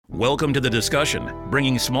Welcome to the discussion,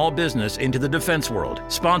 bringing small business into the defense world,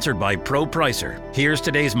 sponsored by ProPricer. Here's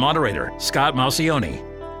today's moderator, Scott Maucione.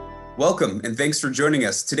 Welcome, and thanks for joining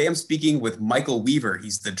us. Today I'm speaking with Michael Weaver.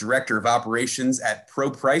 He's the Director of Operations at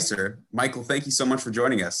ProPricer. Michael, thank you so much for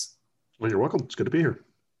joining us. Well, you're welcome. It's good to be here.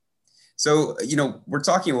 So, we're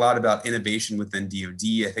talking a lot about innovation within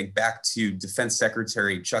DoD. I think back to Defense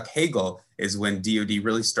Secretary Chuck Hagel is when DoD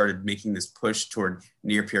really started making this push toward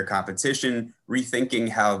near-peer competition, rethinking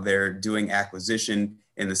how they're doing acquisition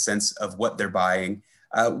in the sense of what they're buying.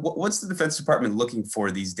 What's the Defense Department looking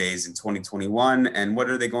for these days in 2021, and what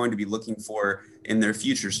are they going to be looking for in their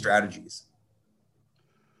future strategies?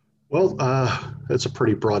 Well, that's a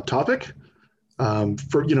pretty broad topic.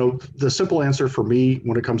 The simple answer for me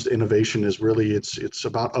when it comes to innovation is really it's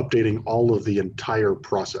about updating all of the entire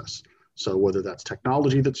process. So whether that's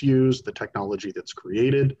technology that's used, the technology that's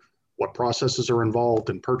created, what processes are involved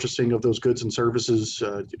in purchasing of those goods and services,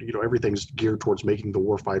 everything's geared towards making the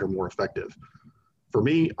warfighter more effective. For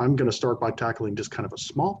me, I'm going to start by tackling just kind of a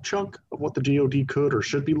small chunk of what the DoD could or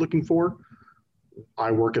should be looking for.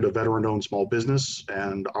 I work at a veteran-owned small business,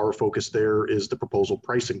 and our focus there is the proposal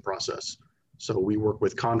pricing process. So we work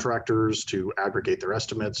with contractors to aggregate their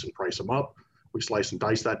estimates and price them up. We slice and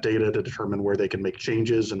dice that data to determine where they can make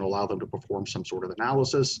changes and allow them to perform some sort of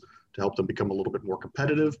analysis to help them become a little bit more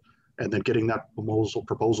competitive. And then getting that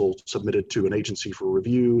proposal submitted to an agency for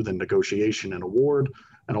review, then negotiation and award,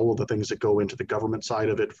 and all of the things that go into the government side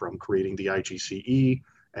of it, from creating the IGCE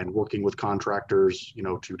and working with contractors,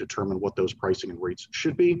 to determine what those pricing and rates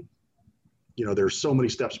should be. There's so many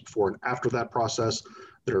steps before and after that process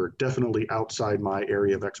that are definitely outside my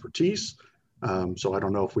area of expertise. So I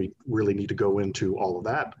don't know if we really need to go into all of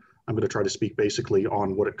that. I'm going to try to speak basically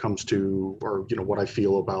on what it comes to, or what I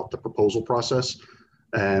feel about the proposal process.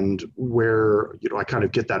 And where I kind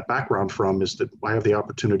of get that background from is that I have the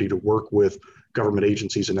opportunity to work with government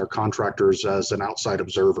agencies and their contractors as an outside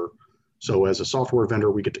observer. So as a software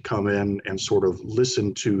vendor, we get to come in and sort of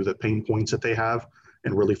listen to the pain points that they have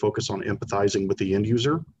and really focus on empathizing with the end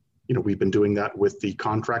user. We've been doing that with the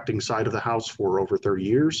contracting side of the house for over 30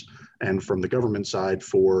 years, and from the government side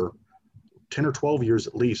for 10 or 12 years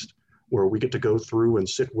at least, where we get to go through and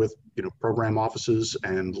sit with program offices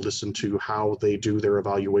and listen to how they do their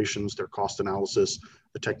evaluations, their cost analysis,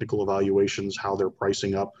 the technical evaluations, how they're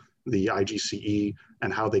pricing up the IGCE,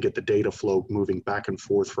 and how they get the data flow moving back and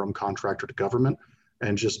forth from contractor to government.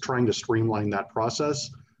 And just trying to streamline that process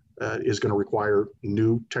is going to require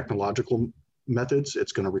new technological methods.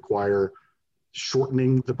 It's going to require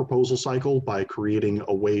shortening the proposal cycle by creating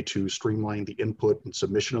a way to streamline the input and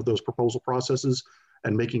submission of those proposal processes,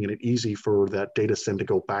 and making it easy for that data send to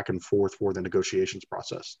go back and forth for the negotiations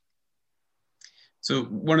process. So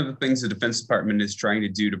one of the things the Defense Department is trying to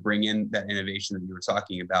do to bring in that innovation that you were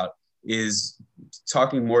talking about is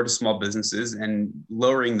talking more to small businesses and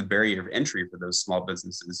lowering the barrier of entry for those small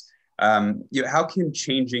businesses. How can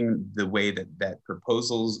changing the way that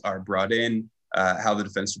proposals are brought in, how the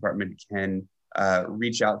Defense Department can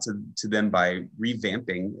reach out to them by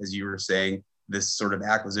revamping, as you were saying, this sort of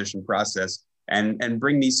acquisition process, and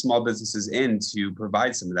bring these small businesses in to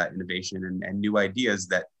provide some of that innovation and new ideas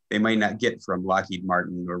that they might not get from Lockheed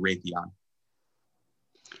Martin or Raytheon?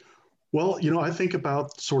 Well, I think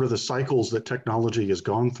about sort of the cycles that technology has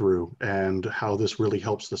gone through and how this really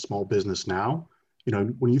helps the small business now.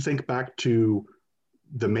 When you think back to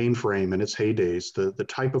the mainframe in its heydays, the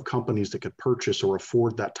type of companies that could purchase or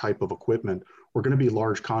afford that type of equipment were going to be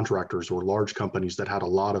large contractors or large companies that had a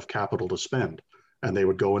lot of capital to spend. And they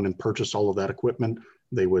would go in and purchase all of that equipment.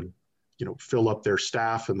 They would, fill up their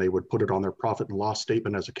staff, and they would put it on their profit and loss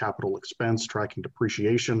statement as a capital expense, tracking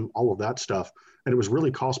depreciation, all of that stuff. And it was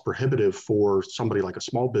really cost prohibitive for somebody like a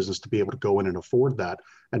small business to be able to go in and afford that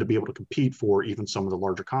and to be able to compete for even some of the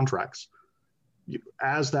larger contracts.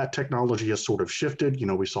 As that technology has sort of shifted,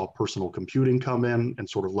 we saw personal computing come in and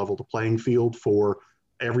sort of level the playing field for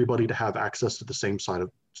everybody to have access to the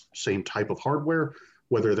same type of hardware,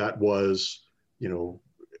 whether that was,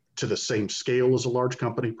 to the same scale as a large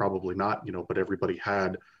company, probably not, but everybody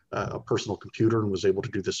had a personal computer and was able to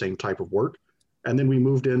do the same type of work. And then we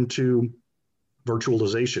moved into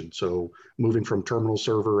virtualization. So moving from terminal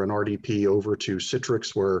server and RDP over to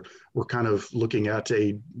Citrix, where we're kind of looking at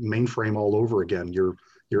a mainframe all over again. Your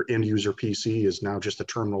end user PC is now just a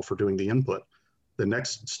terminal for doing the input. The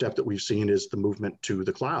next step that we've seen is the movement to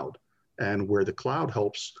the cloud, and where the cloud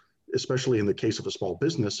helps, especially in the case of a small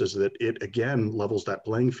business, is that it again levels that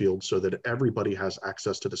playing field so that everybody has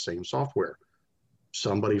access to the same software.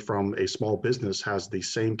 Somebody from a small business has the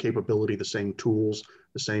same capability, the same tools,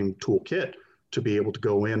 the same toolkit to be able to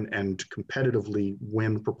go in and competitively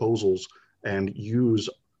win proposals and use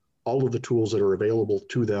all of the tools that are available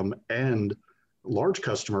to them. And large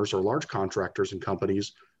customers or large contractors and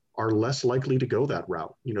companies are less likely to go that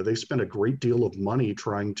route. They spend a great deal of money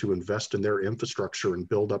trying to invest in their infrastructure and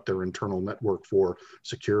build up their internal network for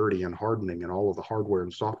security and hardening and all of the hardware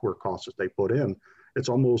and software costs that they put in. It's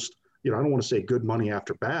almost, I don't want to say good money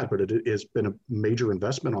after bad, but it has been a major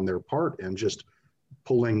investment on their part, and just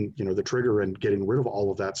pulling, the trigger and getting rid of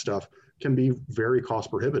all of that stuff can be very cost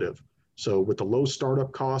prohibitive. So with the low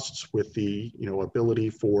startup costs, with the ability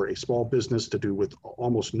for a small business to do with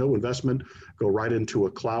almost no investment, go right into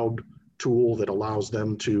a cloud tool that allows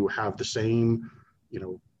them to have the same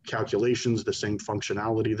calculations, the same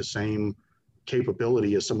functionality, the same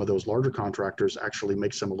capability as some of those larger contractors, actually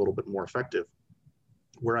makes them a little bit more effective.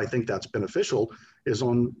 Where I think that's beneficial is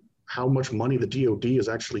on how much money the DoD is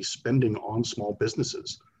actually spending on small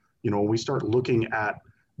businesses. When we start looking at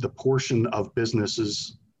the portion of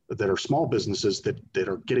businesses that are small businesses that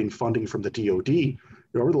are getting funding from the DoD,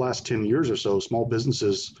 over the last 10 years or so, small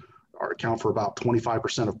businesses account for about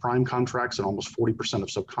 25% of prime contracts and almost 40% of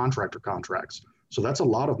subcontractor contracts. So that's a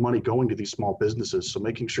lot of money going to these small businesses. So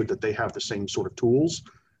making sure that they have the same sort of tools,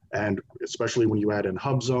 and especially when you add in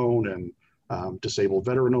HubZone and disabled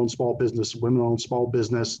veteran-owned small business, women-owned small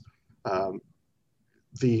business,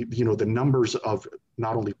 the numbers of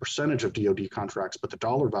not only percentage of DoD contracts, but the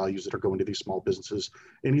dollar values that are going to these small businesses,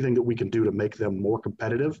 anything that we can do to make them more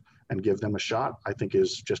competitive and give them a shot, I think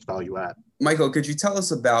is just value add. Michael, could you tell us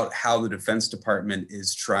about how the Defense Department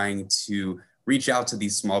is trying to reach out to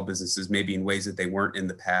these small businesses, maybe in ways that they weren't in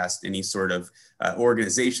the past, any sort of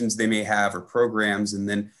organizations they may have or programs? And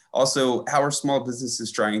then also, how are small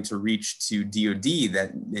businesses trying to reach to DoD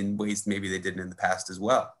that in ways maybe they didn't in the past as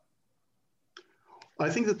well? I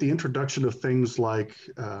think that the introduction of things like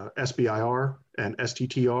SBIR and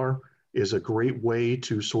STTR is a great way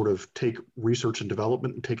to sort of take research and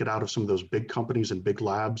development and take it out of some of those big companies and big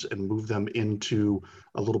labs and move them into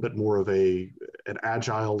a little bit more of an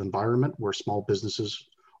agile environment where small businesses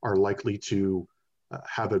are likely to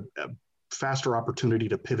have a faster opportunity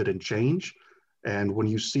to pivot and change. And when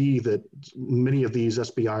you see that many of these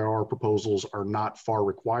SBIR proposals are not FAR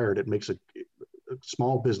required, it makes a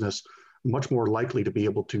small business much more likely to be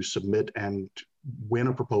able to submit and win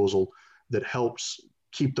a proposal that helps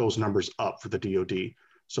keep those numbers up for the DoD.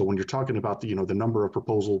 So when you're talking about the number of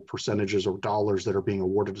proposal percentages or dollars that are being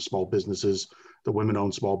awarded to small businesses, the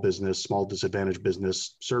women-owned small business, small disadvantaged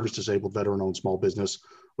business, service-disabled veteran-owned small business,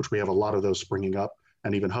 which we have a lot of those springing up,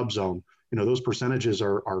 and even HubZone, those percentages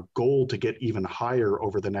are goal to get even higher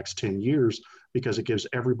over the next 10 years, because it gives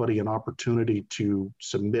everybody an opportunity to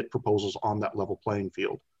submit proposals on that level playing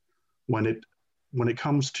field. When it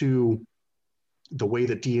comes to the way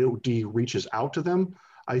that DoD reaches out to them,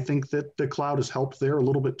 I think that the cloud has helped there a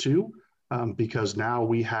little bit too, because now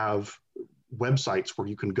we have websites where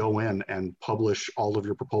you can go in and publish all of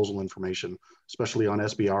your proposal information, especially on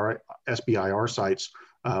SBIR sites,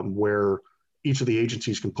 where each of the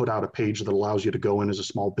agencies can put out a page that allows you to go in as a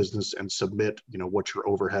small business and submit, what your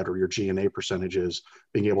overhead or your G&A percentage is,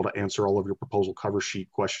 being able to answer all of your proposal cover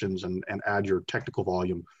sheet questions and add your technical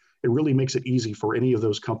volume. It really makes it easy for any of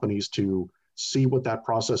those companies to see what that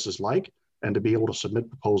process is like and to be able to submit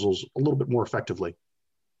proposals a little bit more effectively.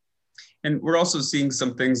 And we're also seeing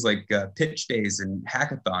some things like pitch days and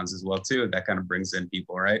hackathons as well too. That kind of brings in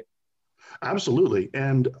people, right? Absolutely.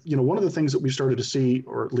 And one of the things that we started to see,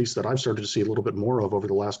 or at least that I've started to see a little bit more of over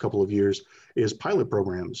the last couple of years, is pilot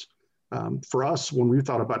programs. For us, when we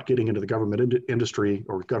thought about getting into the government industry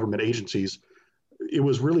or government agencies, it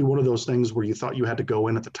was really one of those things where you thought you had to go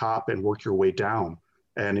in at the top and work your way down.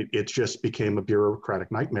 And it just became a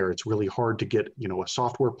bureaucratic nightmare. It's really hard to get, a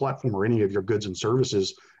software platform or any of your goods and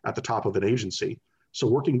services at the top of an agency. So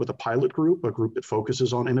working with a pilot group, a group that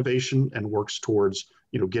focuses on innovation and works towards,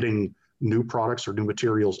 getting new products or new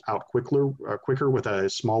materials out quicker with a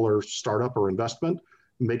smaller startup or investment,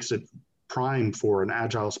 makes it prime for an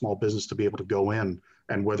agile small business to be able to go in.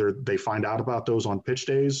 And whether they find out about those on pitch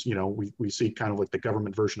days, we see kind of like the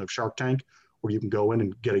government version of Shark Tank, where you can go in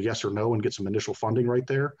and get a yes or no and get some initial funding right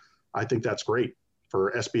there. I think that's great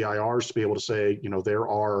for SBIRs to be able to say, there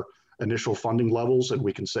are initial funding levels and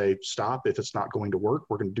we can say, stop, if it's not going to work,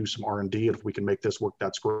 we're going to do some R&D. And if we can make this work,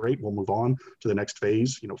 that's great. We'll move on to the next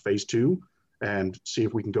phase, phase 2, and see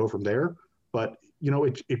if we can go from there. But,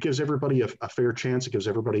 it gives everybody a fair chance. It gives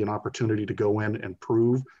everybody an opportunity to go in and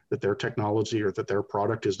prove that their technology or that their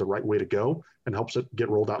product is the right way to go, and helps it get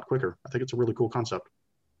rolled out quicker. I think it's a really cool concept.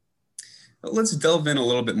 Let's delve in a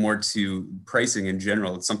little bit more to pricing in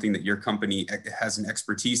general. It's something that your company has an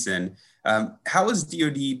expertise in. How is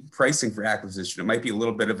DoD pricing for acquisition? It might be a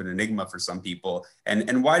little bit of an enigma for some people.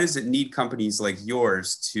 And why does it need companies like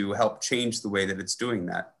yours to help change the way that it's doing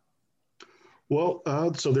that? Well,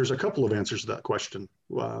 so there's a couple of answers to that question.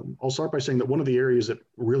 I'll start by saying that one of the areas that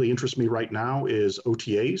really interests me right now is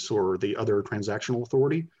OTAs, or the Other Transactional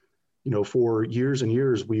Authority. For years and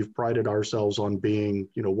years, we've prided ourselves on being,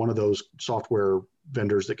 one of those software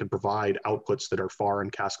vendors that can provide outputs that are FAR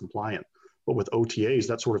and CAS compliant. But with OTAs,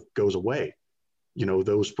 that sort of goes away.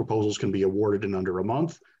 Those proposals can be awarded in under a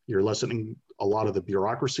month. You're lessening a lot of the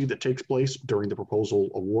bureaucracy that takes place during the proposal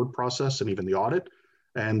award process and even the audit.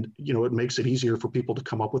 And, it makes it easier for people to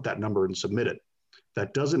come up with that number and submit it.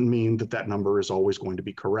 That doesn't mean that that number is always going to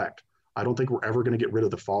be correct. I don't think we're ever going to get rid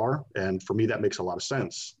of the FAR. And for me, that makes a lot of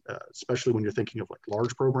sense, especially when you're thinking of like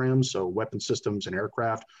large programs, so weapon systems and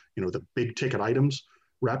aircraft, the big ticket items,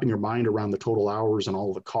 wrapping your mind around the total hours and all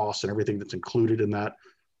of the costs and everything that's included in that,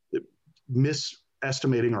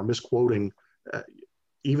 misestimating or misquoting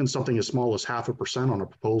even something as small as 0.5% on a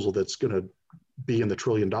proposal that's going to be in the $1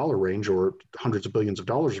 trillion range or hundreds of billions of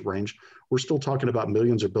dollars range, we're still talking about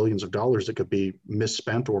millions or billions of dollars that could be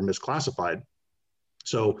misspent or misclassified.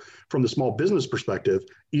 So from the small business perspective,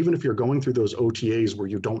 even if you're going through those OTAs where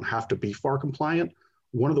you don't have to be FAR compliant,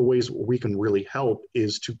 one of the ways we can really help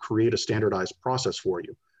is to create a standardized process for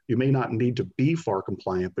you. You may not need to be FAR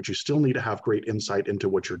compliant, but you still need to have great insight into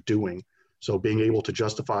what you're doing. So being able to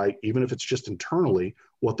justify, even if it's just internally,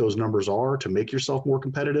 what those numbers are to make yourself more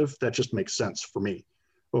competitive, that just makes sense for me.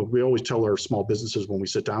 But we always tell our small businesses when we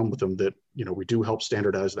sit down with them that, we do help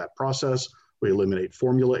standardize that process. We eliminate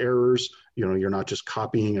formula errors. You're not just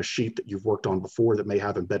copying a sheet that you've worked on before that may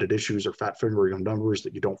have embedded issues or fat fingering on numbers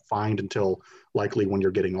that you don't find until likely when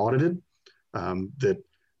you're getting audited. That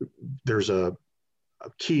there's a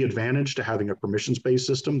key advantage to having a permissions-based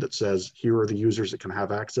system that says, here are the users that can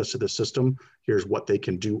have access to this system. Here's what they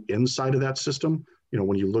can do inside of that system.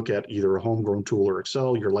 When you look at either a homegrown tool or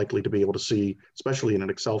Excel, you're likely to be able to see, especially in an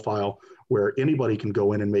Excel file, where anybody can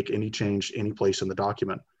go in and make any change any place in the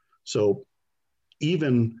document. So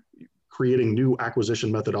even creating new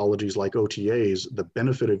acquisition methodologies like OTAs, the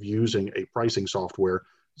benefit of using a pricing software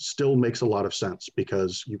still makes a lot of sense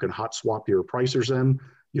because you can hot swap your pricers in.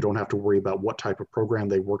 You don't have to worry about what type of program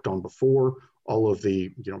they worked on before. All of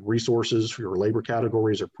the resources for your labor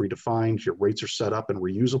categories are predefined. Your rates are set up and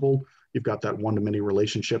reusable. You've got that one-to-many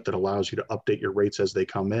relationship that allows you to update your rates as they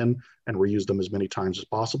come in and reuse them as many times as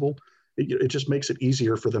possible. It just makes it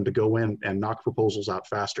easier for them to go in and knock proposals out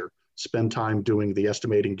faster, spend time doing the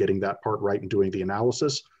estimating, getting that part right and doing the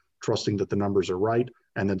analysis, trusting that the numbers are right,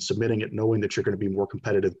 and then submitting it knowing that you're going to be more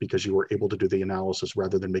competitive because you were able to do the analysis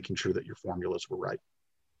rather than making sure that your formulas were right.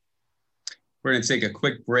 We're going to take a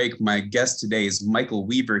quick break. My guest today is Michael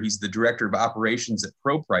Weaver. He's the Director of Operations at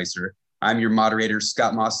ProPricer. I'm your moderator,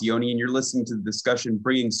 Scott Maucione, and you're listening to the discussion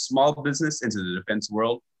Bringing Small Business into the Defense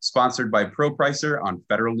World, sponsored by ProPricer on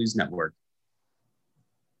Federal News Network.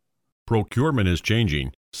 Procurement is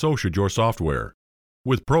changing, so should your software.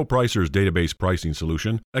 With ProPricer's database pricing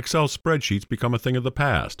solution, Excel spreadsheets become a thing of the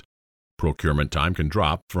past. Procurement time can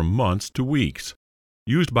drop from months to weeks.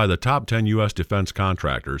 Used by the top 10 U.S. defense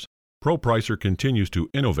contractors, ProPricer continues to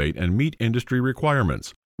innovate and meet industry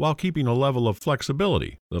requirements while keeping a level of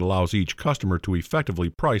flexibility that allows each customer to effectively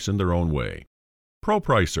price in their own way.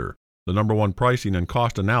 ProPricer, the #1 pricing and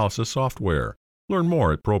cost analysis software. Learn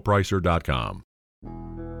more at ProPricer.com.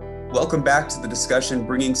 Welcome back to the discussion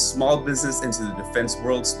Bringing Small Business into the Defense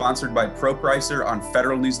World, sponsored by ProPricer on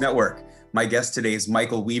Federal News Network. My guest today is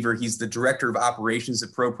Michael Weaver. He's the Director of Operations at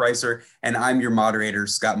ProPricer, and I'm your moderator,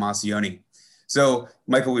 Scott Maucione. So,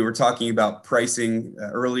 Michael, we were talking about pricing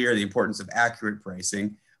earlier, the importance of accurate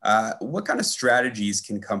pricing. What kind of strategies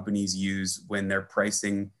can companies use when they're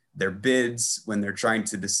pricing their bids, when they're trying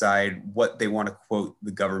to decide what they want to quote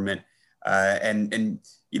the government? So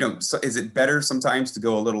is it better sometimes to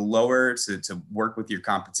go a little lower to work with your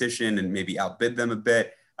competition and maybe outbid them a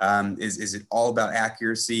bit? Is it all about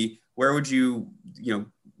accuracy? Where would you,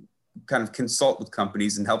 kind of consult with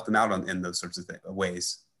companies and help them out in those sorts of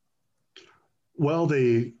ways? Well,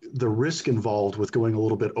 the risk involved with going a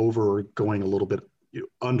little bit over or going a little bit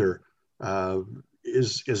under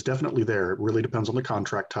is definitely there. It really depends on the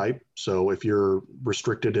contract type. So if you're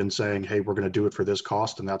restricted in saying, hey, we're going to do it for this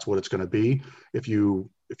cost and that's what it's going to be, if you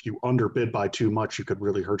underbid by too much, you could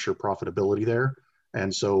really hurt your profitability there.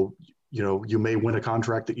 And so, you may win a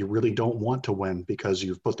contract that you really don't want to win because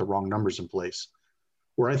you've put the wrong numbers in place.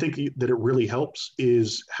 Where I think that it really helps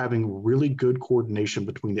is having really good coordination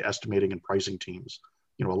between the estimating and pricing teams.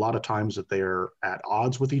 a lot of times that they're at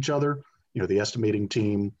odds with each other. The estimating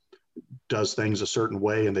team does things a certain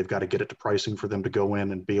way, and they've got to get it to pricing for them to go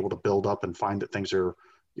in and be able to build up and find that things are,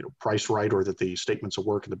 priced right, or that the statements of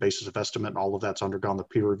work and the basis of estimate and all of that's undergone the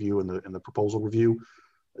peer review and the proposal review.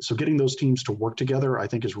 So getting those teams to work together, I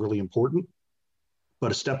think, is really important.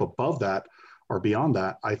 But a step above that or beyond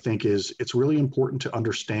that, I think it's really important to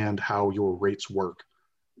understand how your rates work.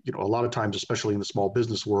 A lot of times, especially in the small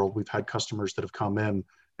business world, we've had customers that have come in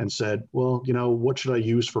and said, well, what should I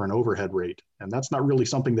use for an overhead rate? And that's not really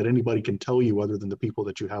something that anybody can tell you other than the people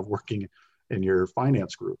that you have working in your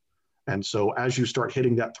finance group. And so as you start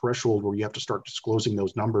hitting that threshold where you have to start disclosing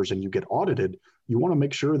those numbers and you get audited, you want to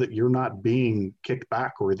make sure that you're not being kicked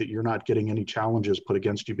back or that you're not getting any challenges put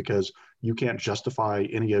against you because you can't justify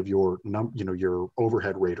any of your, your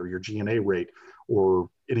overhead rate or your G&A rate or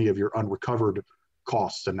any of your unrecovered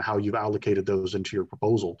costs and how you've allocated those into your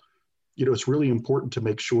proposal. It's really important to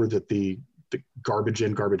make sure that the garbage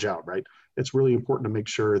in, garbage out, right? It's really important to make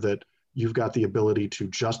sure that you've got the ability to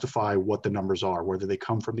justify what the numbers are, whether they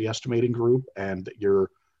come from the estimating group and that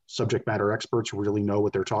your subject matter experts really know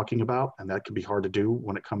what they're talking about. And that can be hard to do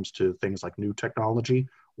when it comes to things like new technology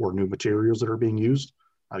or new materials that are being used.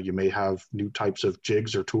 You may have new types of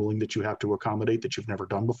jigs or tooling that you have to accommodate that you've never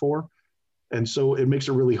done before. And so it makes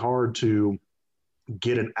it really hard to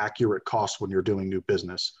get an accurate cost when you're doing new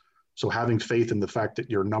business. So having faith in the fact that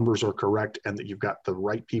your numbers are correct and that you've got the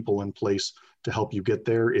right people in place to help you get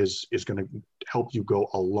there is going to help you go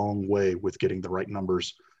a long way with getting the right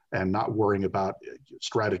numbers and not worrying about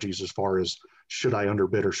strategies as far as should I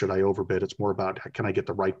underbid or should I overbid. It's more about can I get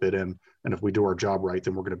the right bid in? And if we do our job right,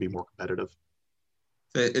 then we're going to be more competitive.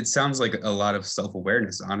 It sounds like a lot of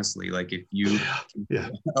self-awareness, honestly. Like if you yeah.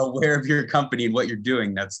 aware of your company and what you're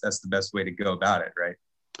doing, that's the best way to go about it, right?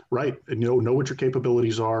 Right. And know what your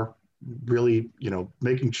capabilities are, really,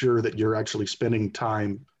 making sure that you're actually spending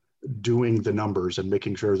time doing the numbers and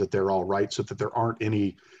making sure that they're all right so that there aren't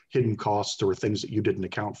any hidden costs or things that you didn't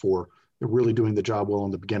account for. Really doing the job well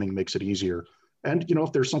in the beginning makes it easier. And,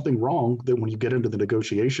 if there's something wrong, then when you get into the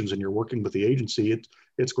negotiations and you're working with the agency,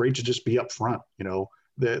 it's great to just be upfront.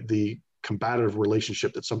 The combative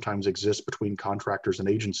relationship that sometimes exists between contractors and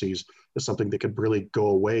agencies is something that could really go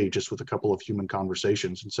away just with a couple of human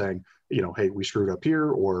conversations and saying, hey, we screwed up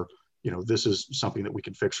here, or, this is something that we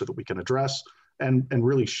can fix or that we can address, and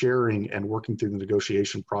really sharing and working through the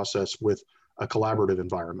negotiation process with a collaborative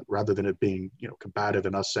environment rather than it being, combative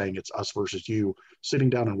and us saying it's us versus you, sitting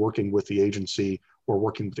down and working with the agency or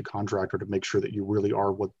working with the contractor to make sure that you really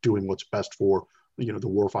are doing what's best for, the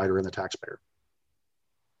warfighter and the taxpayer.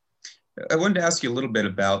 I wanted to ask you a little bit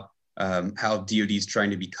about how DoD is trying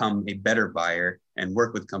to become a better buyer and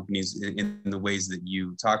work with companies in the ways that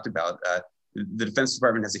you talked about. The Defense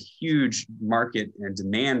Department has a huge market and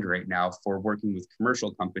demand right now for working with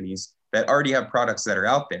commercial companies that already have products that are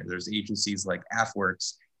out there. There's agencies like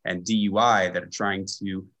AFWERX and DUI that are trying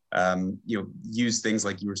to use things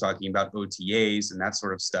like you were talking about, OTAs and that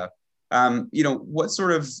sort of stuff. What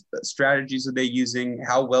sort of strategies are they using?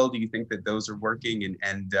 How well do you think that those are working?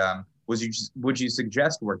 And would you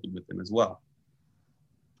suggest working with them as well?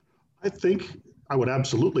 I think I would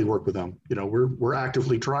absolutely work with them. We're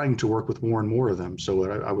actively trying to work with more and more of them.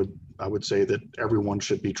 So I would say that everyone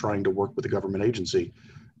should be trying to work with the government agency.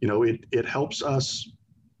 It helps us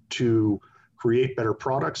to create better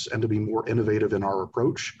products and to be more innovative in our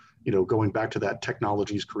approach. Going back to that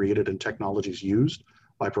technologies created and technologies used,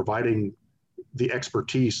 by providing the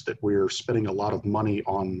expertise that we're spending a lot of money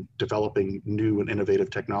on developing new and innovative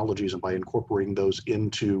technologies, and by incorporating those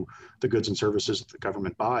into the goods and services that the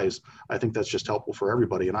government buys, I think that's just helpful for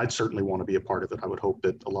everybody. And I'd certainly want to be a part of it. I would hope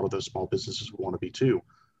that a lot of those small businesses would want to be too.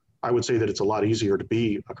 I would say that it's a lot easier to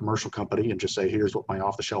be a commercial company and just say, here's what my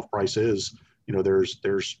off-the-shelf price is.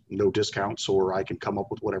 There's no discounts, or I can come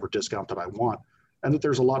up with whatever discount that I want. And that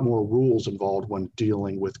there's a lot more rules involved when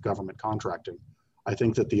dealing with government contracting. I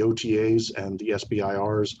think that the OTAs and the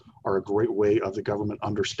SBIRs are a great way of the government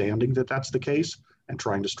understanding that that's the case and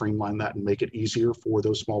trying to streamline that and make it easier for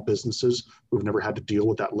those small businesses who've never had to deal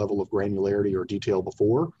with that level of granularity or detail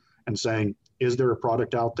before, and saying, is there a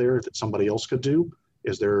product out there that somebody else could do?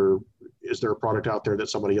 Is there a product out there that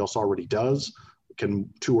somebody else already does? Can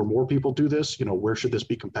 2 or more people do this? Where should this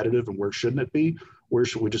be competitive and where shouldn't it be? Where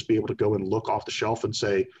should we just be able to go and look off the shelf and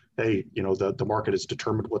say, hey, the market has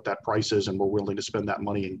determined what that price is and we're willing to spend that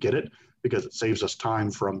money and get it, because it saves us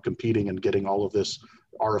time from competing and getting all of this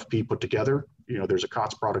RFP put together. There's a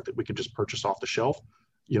COTS product that we can just purchase off the shelf.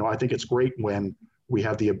 I think it's great when we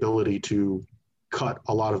have the ability to cut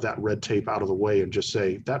a lot of that red tape out of the way and just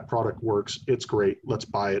say, that product works, it's great, let's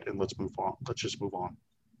buy it and let's move on. Let's just move on.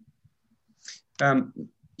 Um,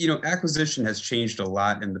 Acquisition has changed a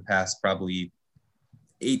lot in the past, probably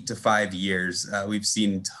 8 to 5 years. We've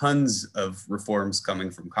seen tons of reforms coming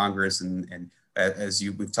from Congress, and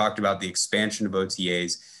we've talked about the expansion of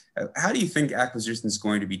OTAs. How do you think acquisition is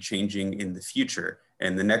going to be changing in the future,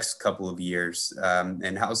 in the next couple of years?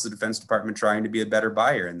 And how's the Defense Department trying to be a better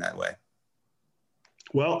buyer in that way?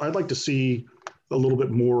 Well, I'd like to see a little bit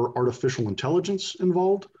more artificial intelligence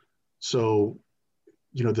involved. So,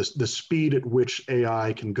 the speed at which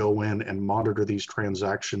AI can go in and monitor these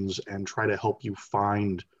transactions and try to help you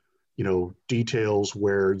find, details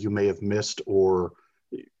where you may have missed, or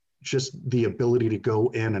just the ability to go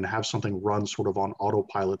in and have something run sort of on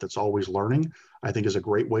autopilot that's always learning, I think is a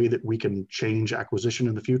great way that we can change acquisition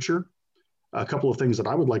in the future. A couple of things that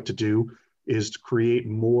I would like to do is to create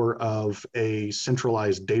more of a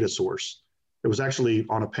centralized data source. It was actually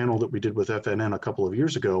on a panel that we did with FNN a couple of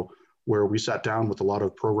years ago, where we sat down with a lot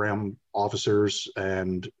of program officers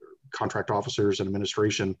and contract officers and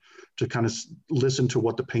administration to kind of listen to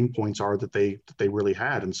what the pain points are that they really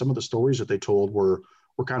had. And some of the stories that they told were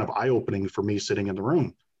kind of eye-opening for me sitting in the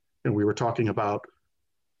room. And we were talking about,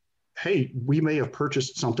 hey, we may have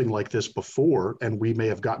purchased something like this before and we may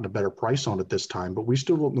have gotten a better price on it this time, but we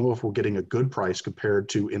still don't know if we're getting a good price compared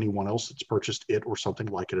to anyone else that's purchased it or something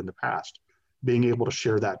like it in the past. Being able to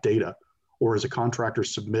share that data, or as a contractor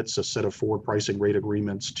submits a set of forward pricing rate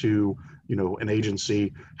agreements to, an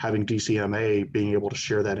agency, having DCMA being able to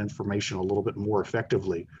share that information a little bit more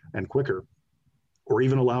effectively and quicker, or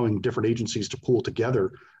even allowing different agencies to pool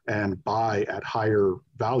together and buy at higher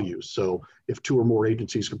values. So if two or more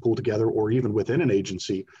agencies can pool together, or even within an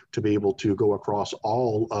agency, to be able to go across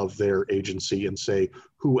all of their agency and say,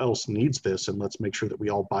 who else needs this? And let's make sure that we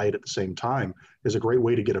all buy it at the same time, is a great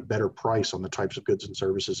way to get a better price on the types of goods and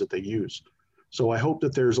services that they use. So I hope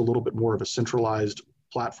that there's a little bit more of a centralized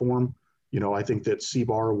platform. I think that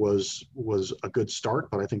CBAR was a good start,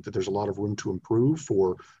 but I think that there's a lot of room to improve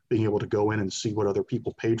for being able to go in and see what other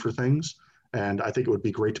people paid for things. And I think it would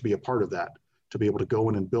be great to be a part of that, to be able to go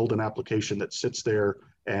in and build an application that sits there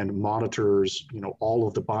and monitors, all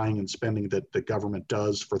of the buying and spending that the government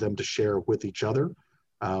does for them to share with each other,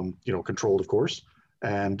 controlled, of course,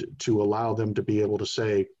 and to allow them to be able to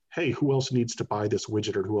say, hey, who else needs to buy this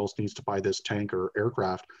widget, or who else needs to buy this tank or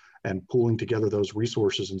aircraft, and pooling together those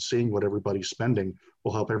resources and seeing what everybody's spending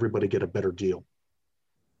will help everybody get a better deal.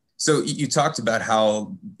 So you talked about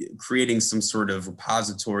how creating some sort of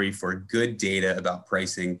repository for good data about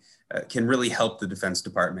pricing can really help the Defense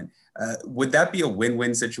Department. Would that be a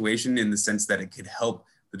win-win situation, in the sense that it could help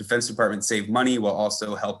the Defense Department save money while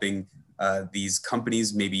also helping these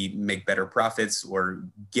companies maybe make better profits, or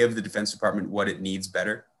give the Defense Department what it needs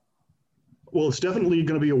better? Well, it's definitely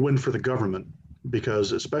going to be a win for the government,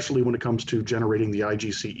 because especially when it comes to generating the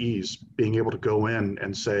IGCEs, being able to go in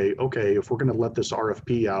and say, okay, if we're going to let this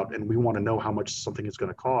RFP out and we want to know how much something is going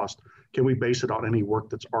to cost, can we base it on any work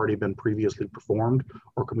that's already been previously performed?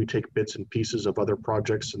 Or can we take bits and pieces of other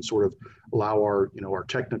projects and sort of allow our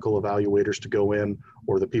technical evaluators to go in,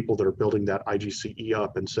 or the people that are building that IGCE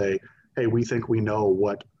up, and say, hey, we think we know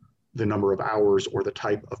what the number of hours or the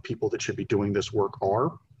type of people that should be doing this work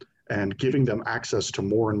are, and giving them access to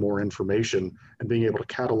more and more information, and being able to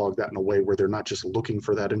catalog that in a way where they're not just looking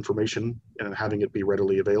for that information and having it be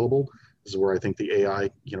readily available. This is where I think the AI,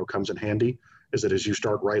 comes in handy, is that as you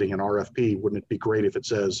start writing an RFP, wouldn't it be great if it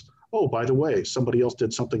says, oh, by the way, somebody else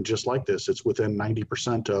did something just like this. It's within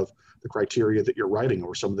 90% of the criteria that you're writing,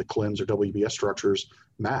 or some of the CLINs or WBS structures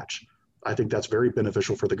match. I think that's very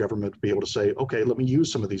beneficial for the government to be able to say, okay, let me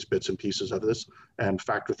use some of these bits and pieces of this and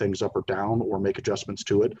factor things up or down, or make adjustments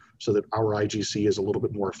to it, so that our IGC is a little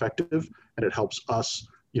bit more effective, and it helps us,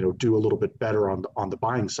 do a little bit better on the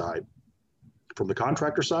buying side. From the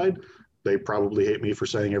contractor side, they probably hate me for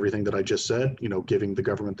saying everything that I just said, giving the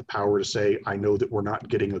government the power to say, I know that we're not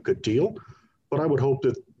getting a good deal, but I would hope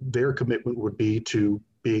that their commitment would be to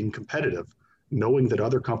being competitive, knowing that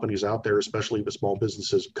other companies out there, especially the small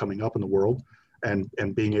businesses coming up in the world, and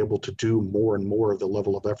being able to do more and more of the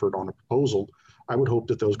level of effort on a proposal. I would hope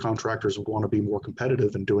that those contractors would want to be more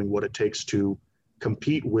competitive in doing what it takes to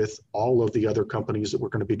compete with all of the other companies that were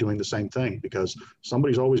going to be doing the same thing, because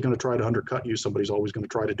somebody's always going to try to undercut you. Somebody's always going to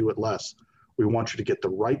try to do it less. We want you to get the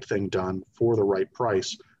right thing done for the right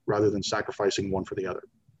price, rather than sacrificing one for the other.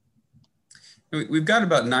 We've got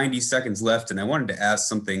about 90 seconds left, and I wanted to ask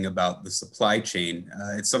something about the supply chain.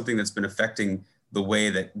 It's something that's been affecting the way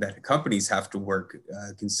that companies have to work,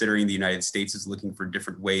 considering the United States is looking for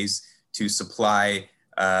different ways to supply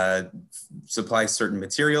certain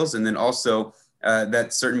materials, and then also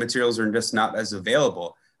that certain materials are just not as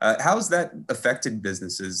available. How's that affected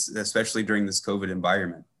businesses, especially during this COVID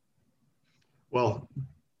environment? Well,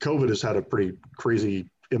 COVID has had a pretty crazy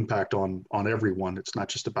impact on everyone. It's not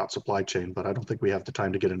just about supply chain, but I don't think we have the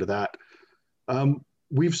time to get into that.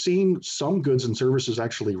 We've seen some goods and services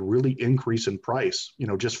actually really increase in price,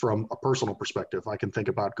 just from a personal perspective. I can think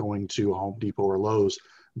about going to Home Depot or Lowe's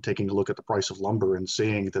and taking a look at the price of lumber and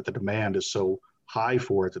seeing that the demand is so high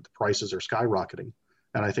for it that the prices are skyrocketing.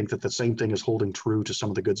 And I think that the same thing is holding true to some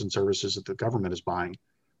of the goods and services that the government is buying.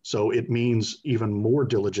 So it means even more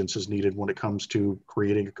diligence is needed when it comes to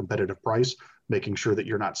creating a competitive price, making sure that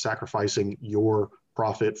you're not sacrificing your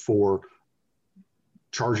profit for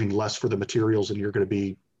charging less for the materials than you're going to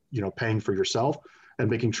be, paying for yourself, and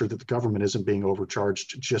making sure that the government isn't being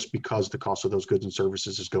overcharged just because the cost of those goods and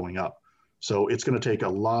services is going up. So it's going to take a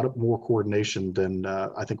lot more coordination than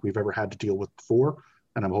I think we've ever had to deal with before.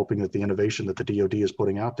 And I'm hoping that the innovation that the DoD is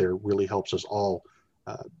putting out there really helps us all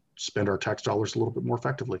spend our tax dollars a little bit more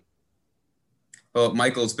effectively. Well,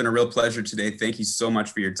 Michael, it's been a real pleasure today. Thank you so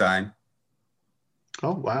much for your time.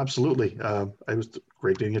 Oh, absolutely. It was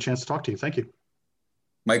great getting a chance to talk to you. Thank you.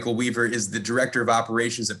 Michael Weaver is the Director of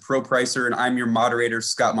Operations at ProPricer, and I'm your moderator,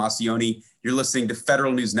 Scott Maucione. You're listening to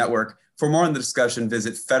Federal News Network. For more on the discussion,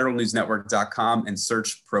 visit federalnewsnetwork.com and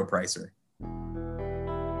search ProPricer.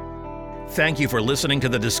 Thank you for listening to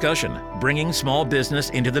the discussion, Bringing Small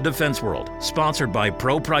Business into the Defense World, sponsored by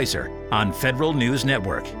ProPricer on Federal News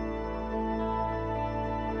Network.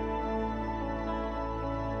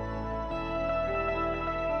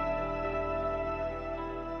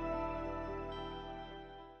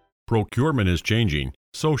 Procurement is changing,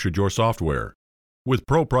 so should your software. With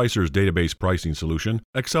ProPricer's database pricing solution,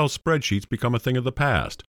 Excel spreadsheets become a thing of the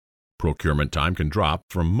past. Procurement time can drop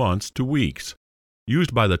from months to weeks.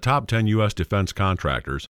 Used by the top 10 U.S. defense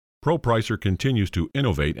contractors, ProPricer continues to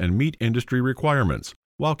innovate and meet industry requirements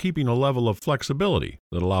while keeping a level of flexibility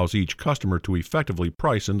that allows each customer to effectively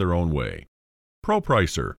price in their own way.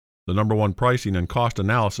 ProPricer, the #1 pricing and cost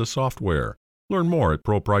analysis software. Learn more at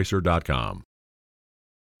ProPricer.com.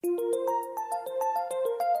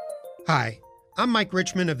 Hi, I'm Mike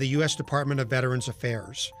Richmond of the U.S. Department of Veterans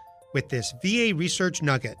Affairs with this VA Research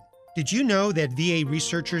Nugget. Did you know that VA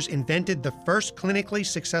researchers invented the first clinically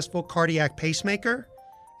successful cardiac pacemaker?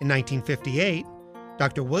 In 1958,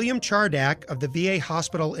 Dr. William Chardak of the VA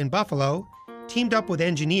Hospital in Buffalo teamed up with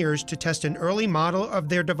engineers to test an early model of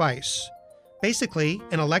their device, basically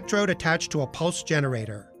an electrode attached to a pulse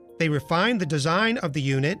generator. They refined the design of the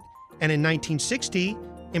unit and in 1960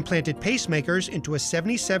 implanted pacemakers into a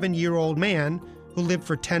 77-year-old man who lived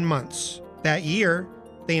for 10 months. That year,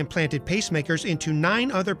 they implanted pacemakers into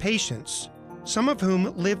 9 other patients, some of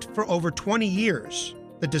whom lived for over 20 years.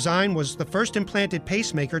 The design was the first implanted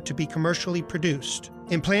pacemaker to be commercially produced.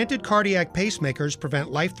 Implanted cardiac pacemakers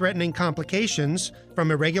prevent life-threatening complications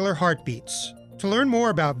from irregular heartbeats. To learn more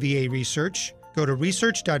about VA research, go to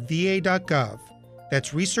research.va.gov.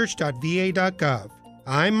 That's research.va.gov.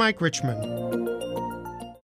 I'm Mike Richmond.